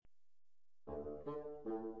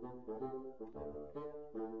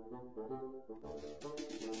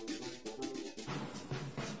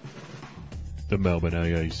The Melbourne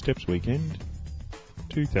AA Steps Weekend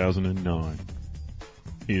 2009.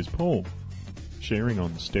 Here's Paul, sharing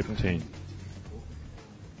on Step 10.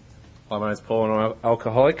 Hi, my name's Paul and I'm an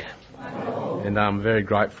alcoholic. And I'm very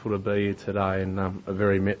grateful to be here today, and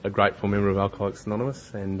a grateful member of Alcoholics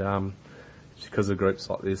Anonymous, and it's because of groups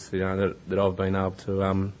like this, that I've been able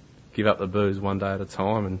to give up the booze one day at a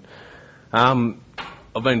time. And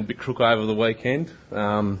I've been a bit crook over the weekend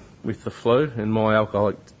with the flu, and my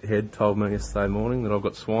alcoholic head told me yesterday morning that I've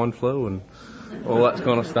got swine flu and all that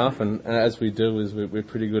kind of stuff. And as we do, is we're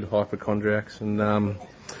pretty good hypochondriacs, and and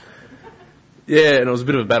it was a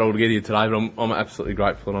bit of a battle to get here today, but I'm absolutely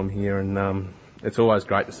grateful that I'm here, and it's always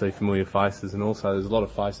great to see familiar faces, and also there's a lot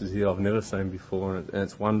of faces here I've never seen before, and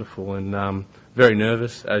it's wonderful, and very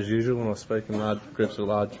nervous as usual when I speak in large groups of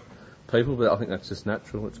large people, but I think that's just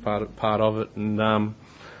natural. It's part of it, and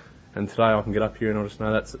today I can get up here and I just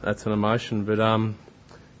know that's an emotion, but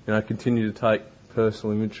continue to take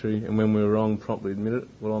personal inventory, and when we're wrong, promptly admit it.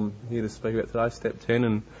 Well, I'm here to speak about today, Step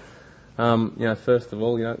 10, and first of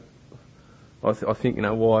all, I think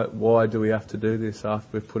why do we have to do this after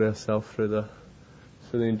we've put ourselves through the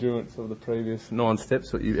endurance of the previous 9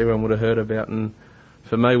 steps that everyone would have heard about? And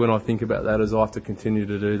for me, when I think about that, is I have to continue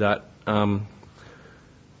to do that.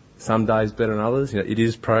 Some days better than others. It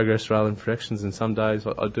is progress rather than perfections, and some days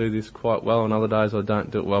I do this quite well, and other days I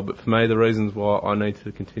don't do it well. But for me, the reasons why I need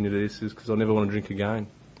to continue to do this is because I never want to drink again,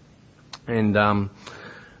 and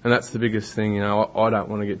that's the biggest thing. I don't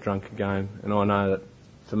want to get drunk again, and I know that.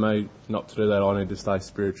 For me, not to do that, I need to stay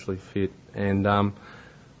spiritually fit. And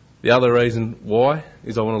the other reason why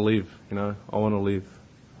is I want to live. I want to live.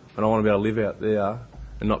 And I want to be able to live out there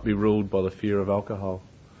and not be ruled by the fear of alcohol.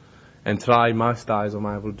 And today, most days, I'm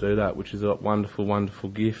able to do that, which is a wonderful, wonderful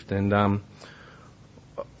gift. And, I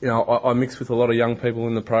mix with a lot of young people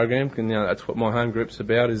in the program, and that's what my home group's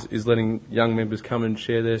about, is letting young members come and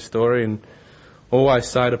share their story. And always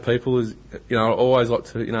say to people is, I always like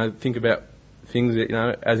to, think about things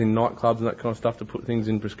that, as in nightclubs and that kind of stuff, to put things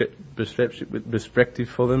in perspective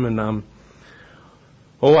for them. And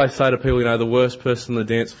always say to people, the worst person on the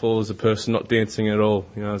dance floor is the person not dancing at all.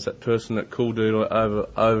 It's that person, that cool dude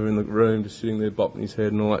over in the room, just sitting there bopping his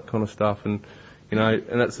head and all that kind of stuff. And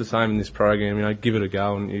and that's the same in this program. Give it a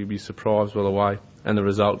go, and you'll be surprised by the way and the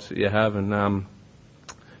results that you have. And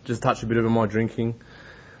just touch a bit of my drinking.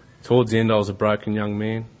 Towards the end, I was a broken young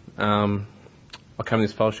man. I came to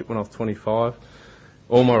this fellowship when I was 25.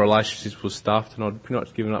 All my relationships were stuffed, and I'd pretty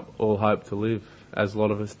much given up all hope to live, as a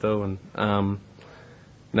lot of us do. And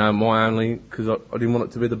my only, because I didn't want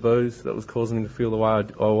it to be the booze that was causing me to feel the way I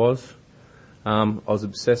was. I was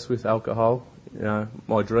obsessed with alcohol.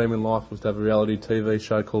 My dream in life was to have a reality TV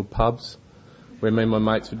show called Pubs, where me and my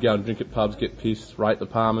mates would go and drink at pubs, get pissed, rate the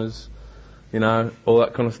Palmers, all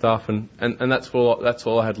that kind of stuff. And that's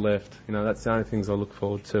all I had left. That's the only things I look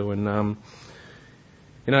forward to. And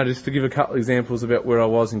just to give a couple of examples about where I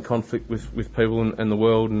was in conflict with people and the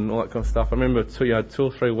world and all that kind of stuff. I remember 2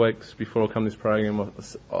 or 3 weeks before I come to this program,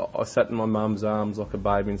 I sat in my mum's arms like a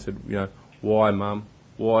baby and said, why, Mum?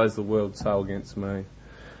 Why is the world so against me?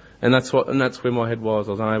 And that's where my head was.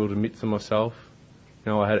 I was unable to admit to myself,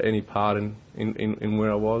 I had any part in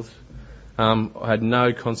where I was. I had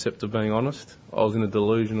no concept of being honest. I was in a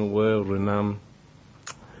delusional world. And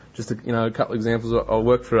just a couple of examples. I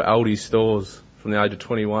worked for Aldi stores from the age of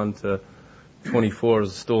 21 to 24 as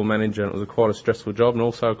a store manager, and it was quite a stressful job and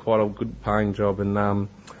also quite a good paying job. And I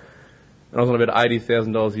was on about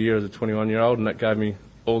 $80,000 a year as a 21-year-old, and that gave me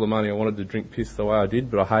all the money I wanted to drink piss the way I did,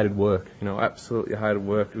 but I hated work. Absolutely hated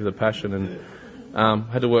work with a passion, and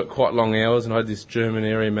had to work quite long hours. And I had this German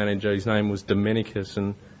area manager, his name was Dominicus,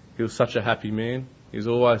 and he was such a happy man. He was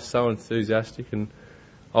always so enthusiastic, and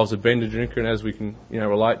I was a bender drinker, and as we can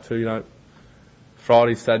relate to,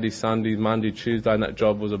 Friday, Saturday, Sunday, Monday, Tuesday, and that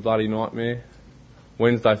job was a bloody nightmare.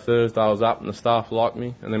 Wednesday, Thursday, I was up and the staff liked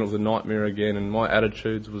me, and then it was a nightmare again, and my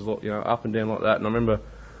attitudes was, up and down like that. And I remember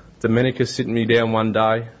Dominicus sitting me down one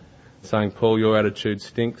day saying, Paul, your attitude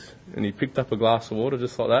stinks. And he picked up a glass of water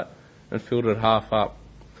just like that and filled it half up.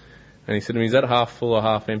 And he said to me, is that half full or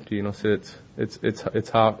half empty? And I said, it's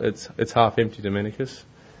half empty, Dominicus.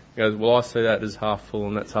 He goes, well, I see that as half full,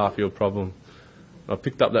 and that's half your problem. I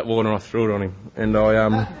picked up that water and I threw it on him, and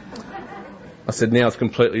I said, now it's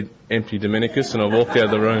completely empty, Dominicus, and I walked out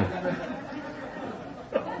of the room.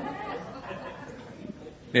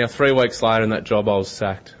 Now 3 weeks later in that job I was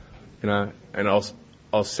sacked, and I was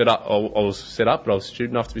set up, but I was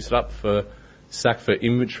stupid enough to be sacked for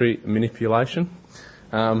inventory manipulation.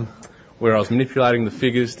 where I was manipulating the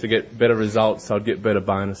figures to get better results so I'd get better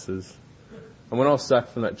bonuses. And when I was sacked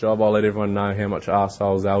from that job, I let everyone know how much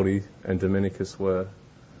arseholes Aldi and Dominicus were.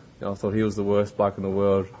 I thought he was the worst bloke in the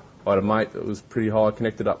world. I had a mate that was pretty high,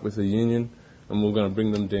 connected up with the union, and we were going to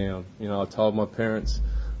bring them down. I told my parents,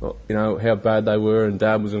 how bad they were, and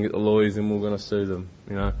Dad was going to get the lawyers and we were going to sue them.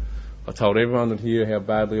 I told everyone that here how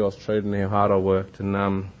badly I was treated and how hard I worked.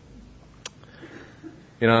 And,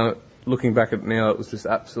 looking back at it now, it was just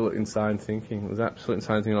absolute insane thinking. It was absolute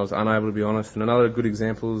insane thinking. I was unable to be honest. And another good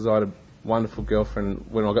example is I had a wonderful girlfriend.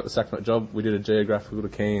 When I got the sack from that job, we did a geographical to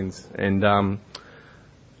Cairns. And I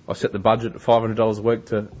set the budget at $500 a week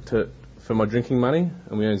for my drinking money,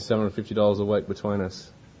 and we earned $750 a week between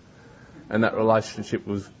us. And that relationship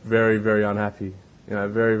was very, very unhappy.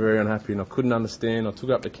 Very, very unhappy, and I couldn't understand. I took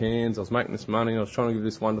it up to Cairns, I was making this money, I was trying to give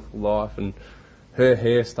this wonderful life, and her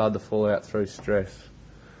hair started to fall out through stress.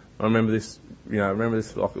 I remember this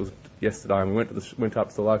like it was yesterday, and we went up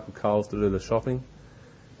to the local Coles to do the shopping,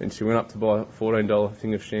 and she went up to buy a $14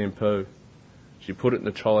 thing of shampoo. She put it in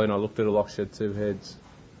the trolley, and I looked at her like she had two heads.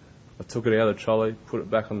 I took it out of the trolley, put it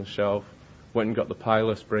back on the shelf, went and got the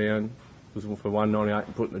Payless brown, it was for $1.98,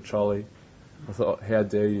 and put it in the trolley. I thought, how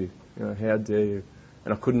dare you? How dare you?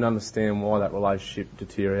 And I couldn't understand why that relationship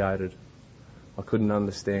deteriorated. I couldn't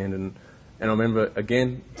understand. And I remember,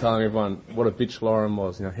 again, telling everyone what a bitch Lauren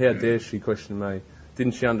was. How dare she question me?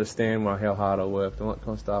 Didn't she understand how hard I worked and all that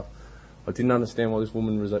kind of stuff? I didn't understand why this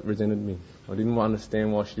woman resented me. I didn't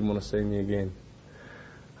understand why she didn't want to see me again.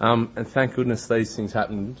 And thank goodness these things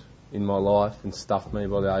happened in my life and stuffed me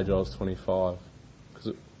by the age I was 25.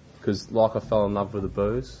 Because like I fell in love with the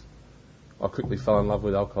booze, I quickly fell in love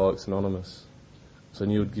with Alcoholics Anonymous. So I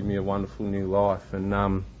knew it would give me a wonderful new life. And,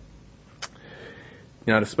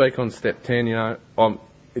 to speak on step 10,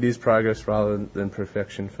 it is progress rather than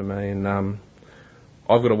perfection for me. And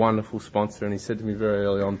I've got a wonderful sponsor, and he said to me very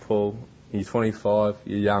early on, Paul, you're 25,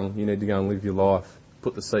 you're young, you need to go and live your life.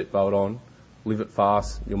 Put the seatbelt on, live it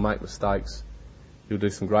fast, you'll make mistakes, you'll do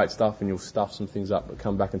some great stuff, and you'll stuff some things up, but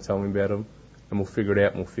come back and tell me about them, and we'll figure it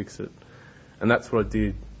out and we'll fix it. And that's what I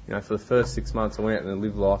did. For the first 6 months I went out and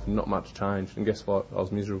lived life and not much changed. And guess what? I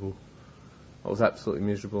was miserable. I was absolutely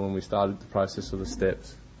miserable, and we started the process of the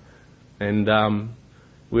steps. And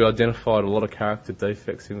we identified a lot of character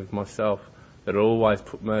defects in with myself that always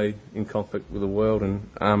put me in conflict with the world.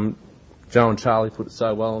 And Joe and Charlie put it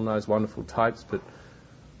so well on those wonderful tapes, but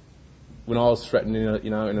when I was threatened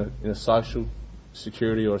in a social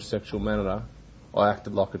security or a sexual manner, I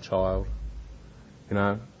acted like a child,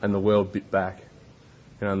 and the world bit back.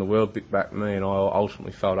 And the world bit back me, and I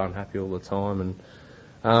ultimately felt unhappy all the time. And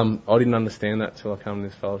I didn't understand that till I came to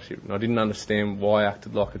this fellowship. And I didn't understand why I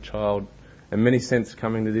acted like a child. And many sense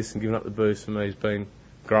coming to this and giving up the booze for me has been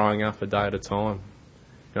growing up a day at a time.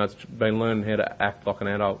 It's been learning how to act like an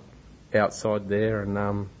adult outside there. And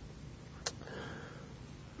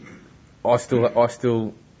I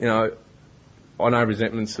still, I know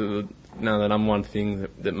resentments are the number one thing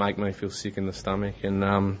that make me feel sick in the stomach.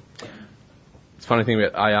 And it's a funny thing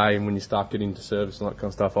about AA, and when you start getting into service and that kind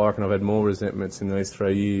of stuff, I reckon I've had more resentments in these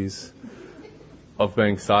 3 years of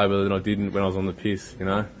being sober than I did when I was on the piss,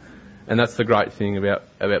 And that's the great thing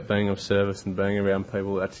about being of service and being around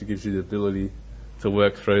people. It actually gives you the ability to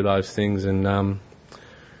work through those things. And it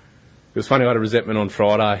was funny, I had a resentment on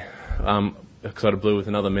Friday because I had a blew with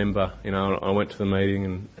another member. I went to the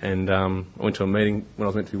meeting and I went to a meeting when I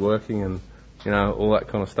was meant to be working and, all that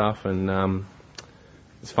kind of stuff. And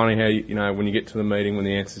it's funny how, when you get to the meeting, when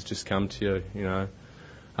the answers just come to you,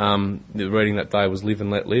 the reading that day was Live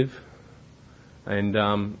and Let Live. And,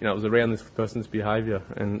 it was around this person's behaviour.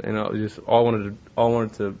 And I wanted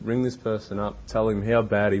to ring this person up, tell him how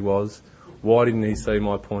bad he was, why didn't he see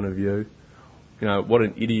my point of view, what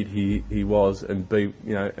an idiot he was, and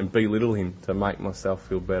belittle him to make myself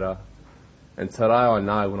feel better. And today I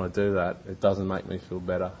know when I do that, it doesn't make me feel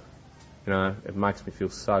better. It makes me feel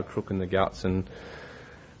so crook in the guts. And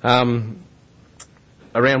around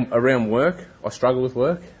work, I struggle with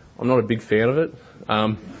work. I'm not a big fan of it.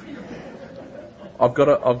 I've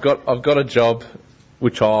got a job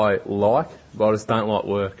which I like, but I just don't like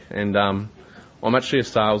work. And I'm actually a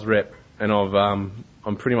sales rep, and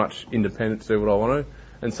I'm pretty much independent to do what I want to.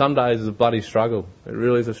 And some days it's a bloody struggle. It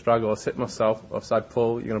really is a struggle. I say,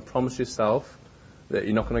 Paul, you're going to promise yourself that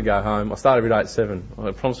you're not going to go home. I start every day at 7.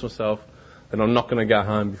 I promise myself that I'm not going to go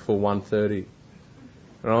home before 1:30.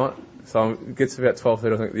 Right? So it gets to about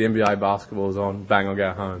 12:30, I think the NBA basketball is on, bang, I'll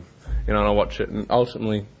go home. And I watch it, and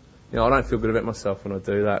ultimately, I don't feel good about myself when I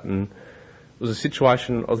do that. And it was a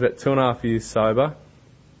situation, I was about 2.5 years sober,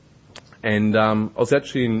 and I was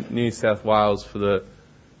actually in New South Wales for the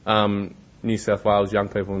New South Wales young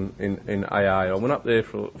people in AA. I went up there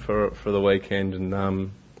for the weekend, and I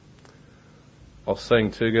was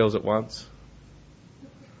seeing 2 girls at once.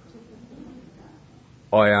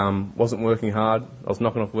 I wasn't working hard. I was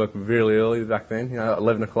knocking off work really early back then,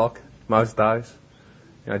 11 o'clock most days.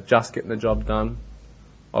 Just getting the job done.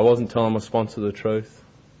 I wasn't telling my sponsor the truth.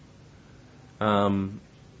 I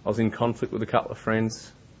was in conflict with a couple of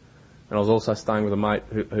friends, and I was also staying with a mate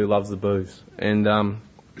who loves the booze. And I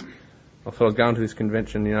thought I was going to this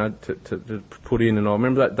convention, to put in. And I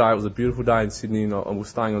remember that day. It was a beautiful day in Sydney, and I was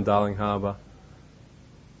staying on Darling Harbour.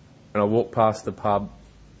 And I walked past the pub,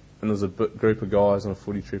 and there was a group of guys on a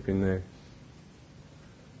footy trip in there.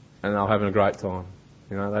 And they were having a great time.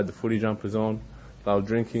 They had the footy jumpers on, they were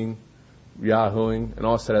drinking, yahooing, and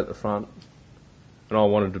I sat at the front, and I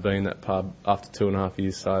wanted to be in that pub after 2.5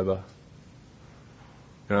 years sober.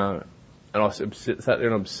 And I sat there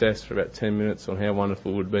and obsessed for about 10 minutes on how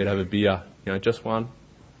wonderful it would be to have a beer. Just one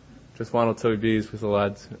or 2 beers with the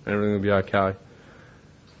lads, and everything would be okay.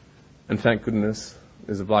 And thank goodness,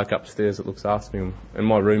 there's a bloke upstairs that looks after me, and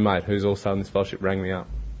my roommate, who's also in this fellowship, rang me up.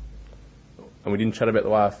 And we didn't chat about the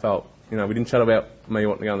way I felt. We didn't chat about me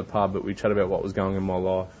wanting to go in the pub, but we chatted about what was going on in my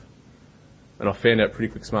life. And I found out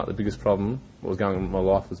pretty quick smart the biggest problem, what was going on in my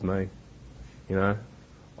life, was me. I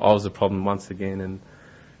was the problem once again.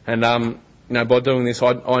 And by doing this,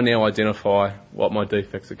 I now identify what my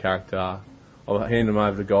defects of character are. I'll hand them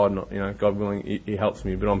over to God, and, God willing, He helps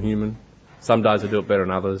me, but I'm human. Some days I do it better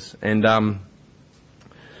than others. And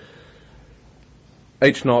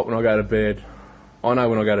each night when I go to bed, I know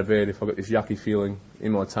when I go to bed, if I've got this yucky feeling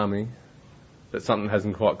in my tummy, that something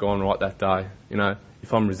hasn't quite gone right that day.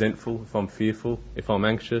 If I'm resentful, if I'm fearful, if I'm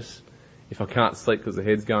anxious, if I can't sleep because the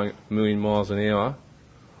head's going a million miles an hour,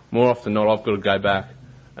 more often than not, I've got to go back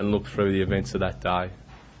and look through the events of that day.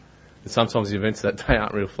 And sometimes the events of that day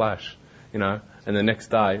aren't real flash, and the next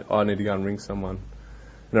day I need to go and ring someone.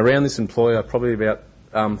 And around this employer, probably about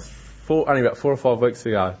only about 4 or 5 weeks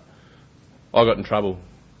ago, I got in trouble.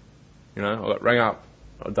 I got rang up.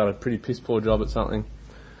 I'd done a pretty piss poor job at something,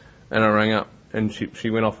 and I rang up, and she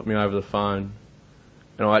went off at me over the phone,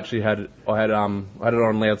 and I actually had it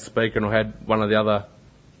on loudspeaker, and I had one of the other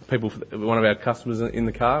people, one of our customers in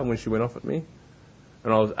the car when she went off at me,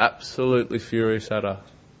 and I was absolutely furious at her.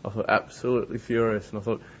 I thought, absolutely furious, and I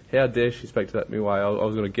thought, how dare she speak to that me way? I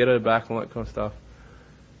was going to get her back and all that kind of stuff.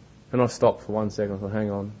 And I stopped for 1 second. I thought, hang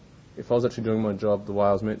on, if I was actually doing my job the way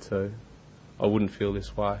I was meant to, I wouldn't feel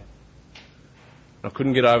this way. I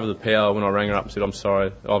couldn't get over the power when I rang her up and said, I'm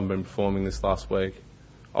sorry, I haven't been performing this last week.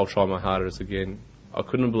 I'll try my hardest again. I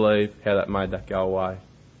couldn't believe how that made that go away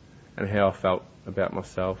and how I felt about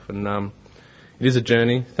myself. And it is a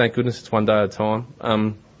journey. Thank goodness it's one day at a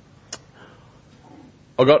time.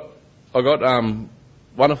 I got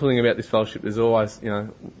wonderful thing about this fellowship is always,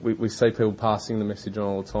 we see people passing the message on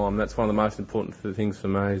all the time. That's one of the most important things for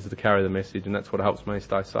me, is to carry the message, and that's what helps me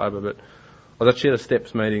stay sober. But I was actually at a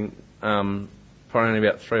Steps meeting probably only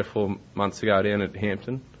about 3 or 4 months ago down at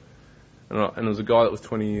Hampton, and there was a guy that was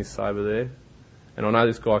 20 years sober there, and I know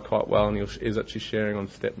this guy quite well, and he was actually sharing on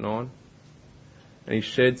Step 9, and he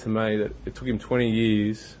shared to me that it took him 20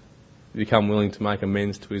 years to become willing to make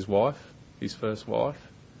amends to his wife, his first wife.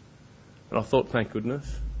 And I thought, thank goodness.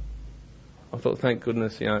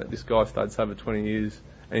 This guy stayed sober 20 years,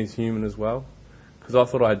 and he's human as well. Because I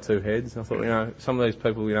thought I had 2 heads, and I thought, some of these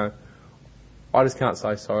people, I just can't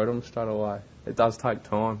say sorry to them straight away. It does take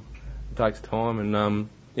time. It takes time, and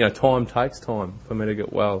time takes time for me to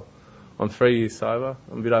get well. I'm 3 years sober.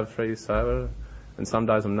 I'm a bit over 3 years sober, and some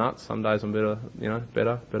days I'm nuts, some days I'm better.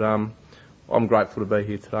 But I'm grateful to be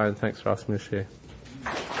here today, and thanks for asking me to share.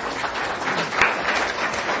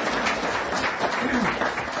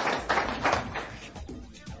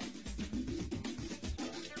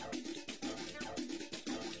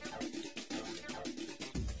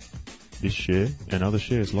 This share and other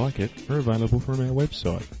shares like it are available from our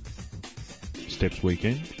website,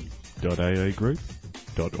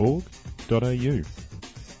 stepsweekend.aagroup.org.au.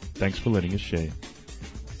 Thanks for letting us share.